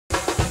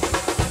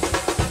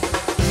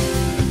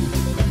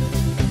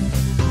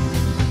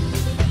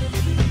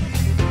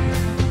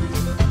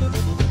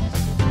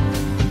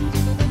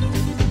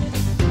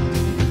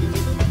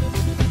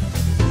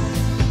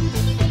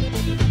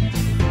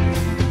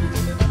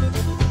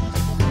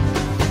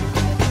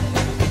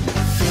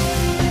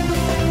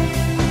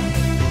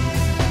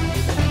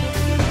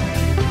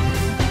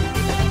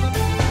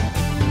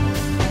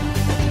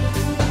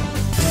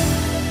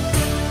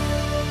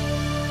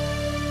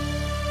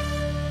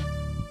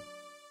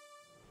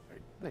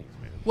Thanks,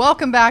 man.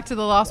 Welcome back to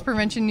the Loss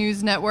Prevention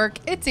News Network.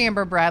 It's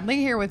Amber Bradley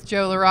here with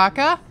Joe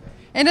LaRocca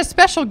and a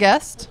special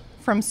guest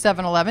from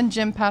 7-Eleven,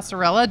 Jim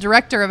Passarella,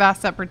 Director of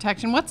Asset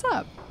Protection. What's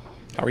up?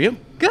 How are you?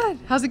 Good.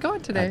 How's it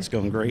going today? It's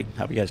going great.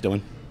 How are you guys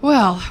doing?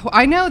 Well,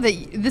 I know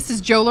that this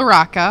is Joe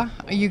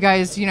LaRocca. You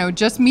guys,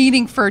 just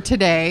meeting for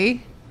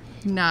today.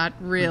 Not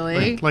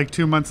really. Like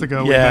 2 months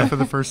ago, we met for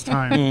the first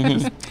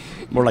time.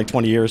 More like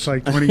 20 years. It's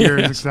like 20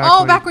 years, exactly.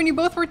 Oh, back when you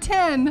both were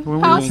 10. When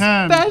we How were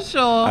 10.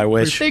 special. I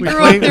wish. They We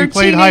grew up their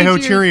played Hi-Ho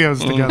teenage years.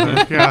 Cheerios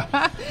together.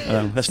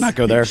 Yeah. Let's not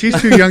go there. She's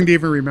too young to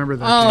even remember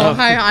that. Oh,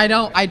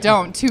 I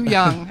don't. Too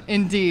young,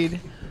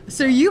 indeed.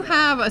 So you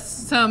have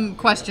some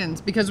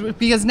questions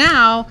because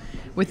now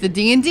with the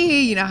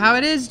D&D, you know how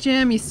it is,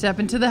 Jim. You step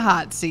into the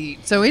hot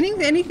seat. So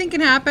anything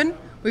can happen.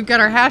 We've got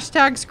our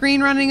hashtag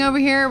screen running over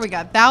here. We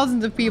got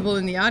thousands of people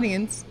in the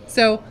audience.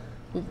 So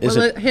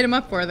hit him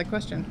up for the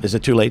question. Is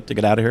it too late to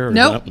get out of here? Or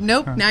Nope.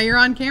 Now you're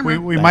on camera.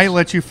 We might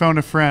let you phone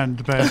a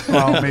friend, but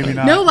well, maybe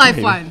not. No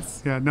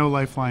lifelines. Yeah, no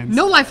lifelines.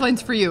 No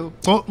lifelines for you.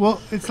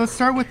 Well, let's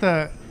start with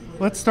the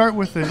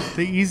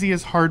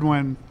easiest hard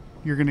one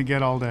you're going to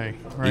get all day,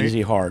 right?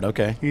 Easy, hard.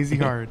 Okay. Easy,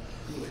 hard.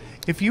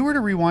 If you were to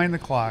rewind the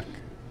clock,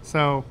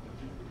 so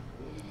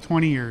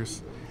 20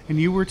 years, and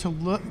you were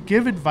to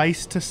give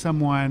advice to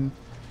someone,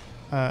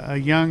 a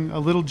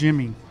little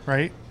Jimmy,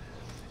 right?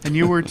 And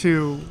you were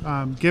to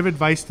give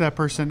advice to that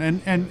person,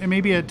 and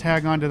maybe a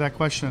tag on to that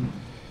question.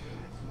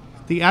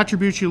 The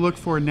attributes you look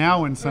for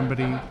now in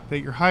somebody that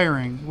you're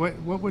hiring, what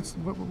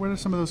are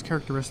some of those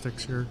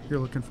characteristics you're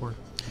looking for?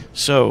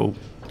 So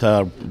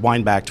to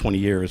wind back 20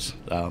 years,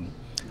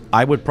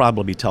 I would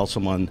probably tell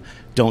someone,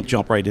 don't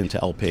jump right into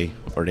LP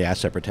or the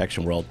asset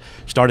protection world.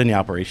 Start in the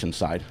operations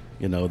side.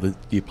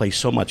 You play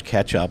so much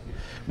catch up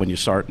when you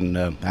start in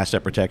the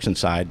asset protection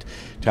side,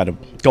 kind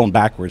of going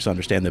backwards to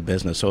understand the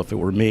business. So if it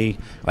were me,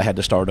 if I had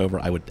to start over,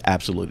 I would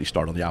absolutely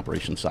start on the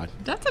operations side.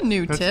 That's a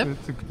new tip.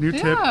 It's a new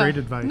tip. Great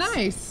advice.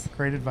 Nice.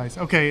 Great advice.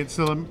 Okay,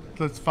 so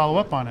let's follow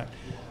up on it.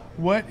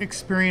 What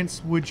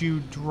experience would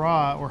you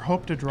draw or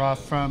hope to draw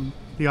from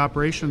the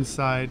operations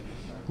side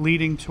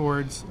leading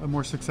towards a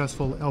more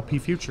successful LP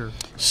future?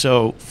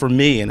 So for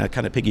me, and it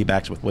kind of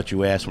piggybacks with what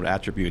you asked for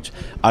attributes,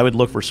 I would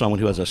look for someone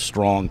who has a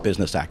strong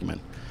business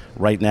acumen.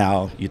 Right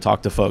now, you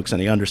talk to folks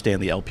and they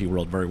understand the LP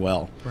world very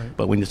well. Right.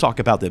 But when you talk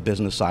about the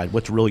business side,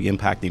 what's really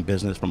impacting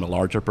business from a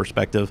larger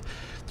perspective,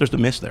 there's a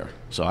miss there.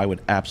 So I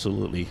would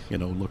absolutely,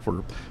 look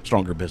for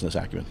stronger business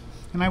acumen.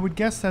 And I would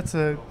guess that's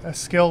a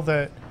skill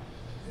that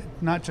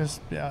not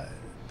just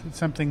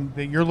something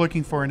that you're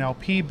looking for in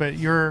LP, but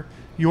your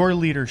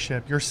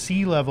leadership, your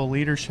C-level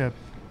leadership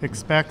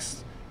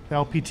expects the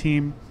LP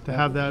team to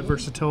have that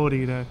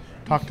versatility to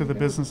talk to the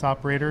business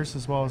operators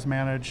as well as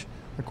manage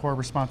the core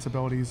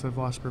responsibilities of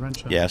loss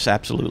prevention. Yes,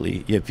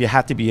 absolutely. If you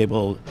have to be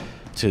able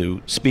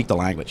to speak the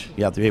language,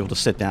 you have to be able to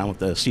sit down with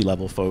the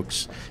C-level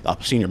folks,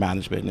 senior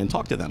management, and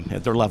talk to them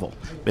at their level.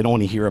 They don't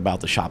want to hear about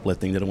the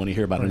shoplifting. They don't want to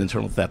hear about an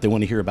internal theft. They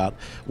want to hear about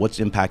what's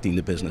impacting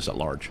the business at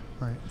large.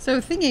 Right.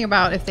 So thinking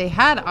about if they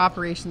had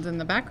operations in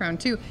the background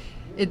too,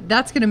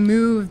 that's going to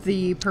move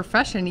the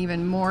profession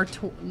even more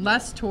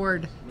less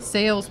toward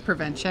sales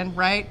prevention,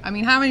 right? I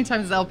mean, how many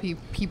times has LP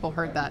people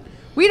heard that?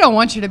 We don't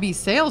want you to be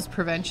sales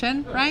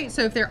prevention, right?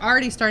 So if they're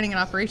already starting in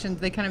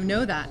operations, they kind of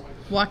know that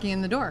walking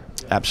in the door.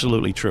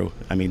 Absolutely true.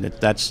 I mean,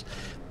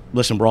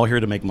 listen, we're all here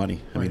to make money.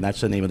 I mean,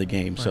 that's the name of the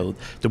game. Right. So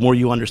the more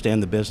you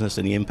understand the business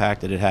and the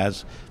impact that it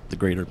has, the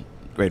greater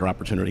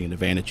opportunity and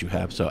advantage you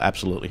have. So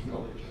absolutely.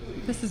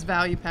 This is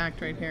value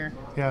packed right here.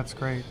 Yeah, it's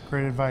great.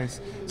 Great advice.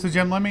 So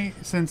Jim,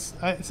 since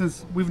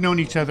we've known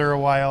each other a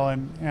while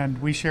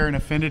and we share an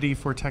affinity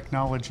for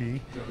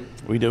technology.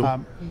 We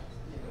do.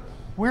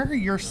 Where are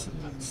your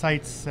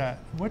sights set?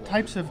 What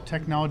types of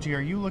technology are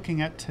you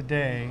looking at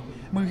today?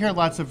 We hear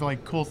lots of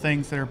cool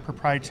things that are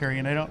proprietary,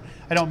 and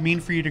I don't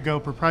mean for you to go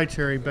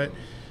proprietary, but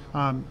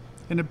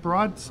in a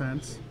broad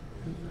sense,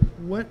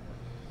 what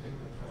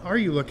are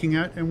you looking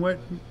at, and what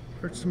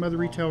or some other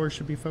retailers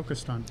should be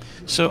focused on?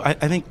 So I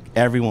think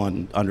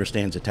everyone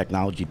understands the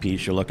technology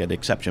piece. You look at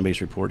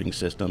exception-based reporting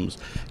systems.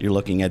 You're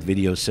looking at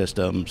video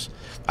systems.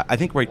 I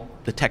think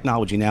the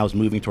technology now is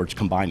moving towards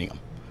combining them.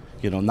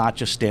 Not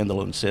just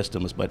standalone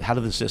systems, but how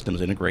do the systems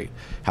integrate?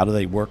 How do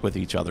they work with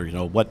each other?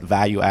 What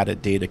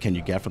value-added data can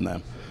you get from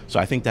them? So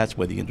I think that's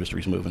where the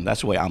industry's moving. That's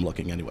the way I'm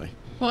looking anyway.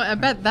 Well, I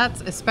bet that's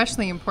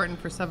especially important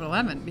for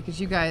 7-Eleven because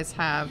you guys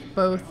have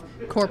both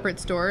corporate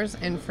stores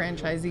and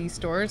franchisee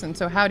stores. And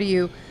so how do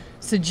you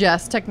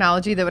suggest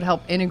technology that would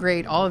help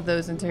integrate all of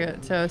those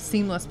into a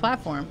seamless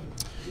platform?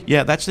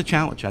 Yeah, that's the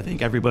challenge. I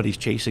think everybody's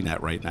chasing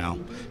that right now.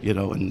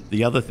 And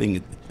the other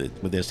thing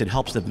with this, it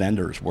helps the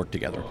vendors work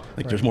together.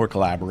 There's more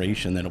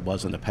collaboration than it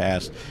was in the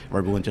past, where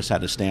everyone just had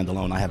to stand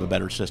alone. I have a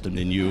better system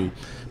than you.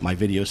 My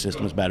video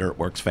system is better. It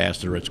works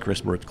faster. It's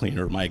crisper. It's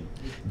cleaner. My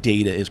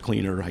data is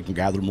cleaner. I can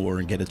gather more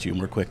and get it to you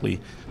more quickly.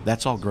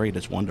 That's all great.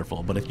 It's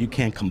wonderful. But if you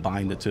can't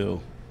combine the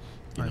two,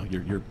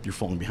 you're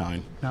falling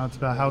behind. Now it's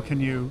about how can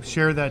you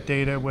share that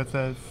data with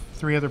the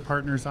 3 other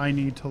partners I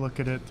need to look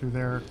at it through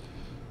their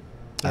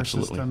their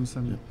Absolutely. systems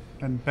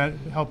and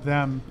help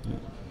them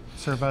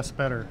serve us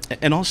better.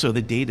 And also,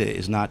 the data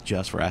is not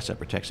just for asset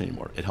protection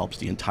anymore. It helps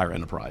the entire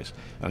enterprise.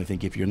 And I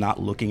think if you're not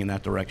looking in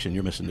that direction,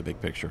 you're missing the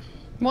big picture.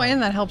 Well,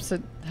 and that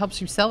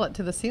helps you sell it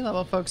to the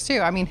C-level folks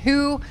too. I mean,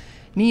 who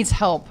needs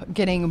help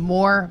getting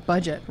more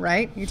budget,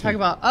 right? You talk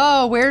about,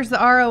 oh, where's the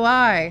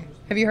ROI?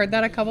 Have you heard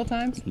that a couple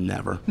times?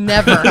 Never.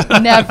 Never,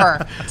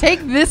 never. Take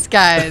this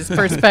guy's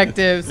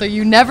perspective, so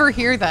you never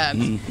hear that.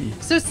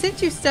 So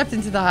since you stepped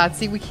into the hot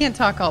seat, we can't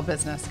talk all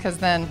business, because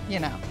then,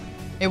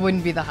 it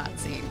wouldn't be the hot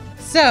seat.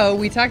 So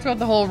we talked about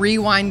the whole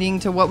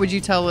rewinding to what would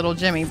you tell little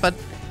Jimmy, but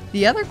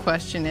the other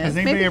question is... Has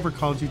anybody ever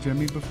called you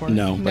Jimmy before?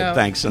 No, but No.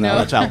 thanks. So now No.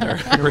 that's out there.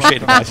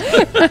 Appreciate it,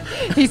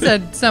 guys. He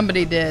said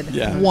somebody did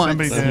once.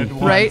 Somebody did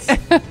once.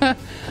 Right?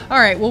 All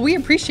right. Well, we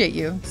appreciate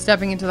you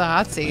stepping into the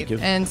hot seat. Thank you.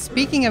 And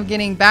speaking of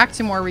getting back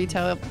to more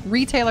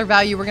retailer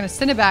value, we're going to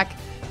send it back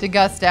to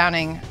Gus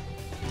Downing.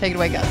 Take it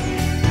away,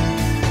 Gus.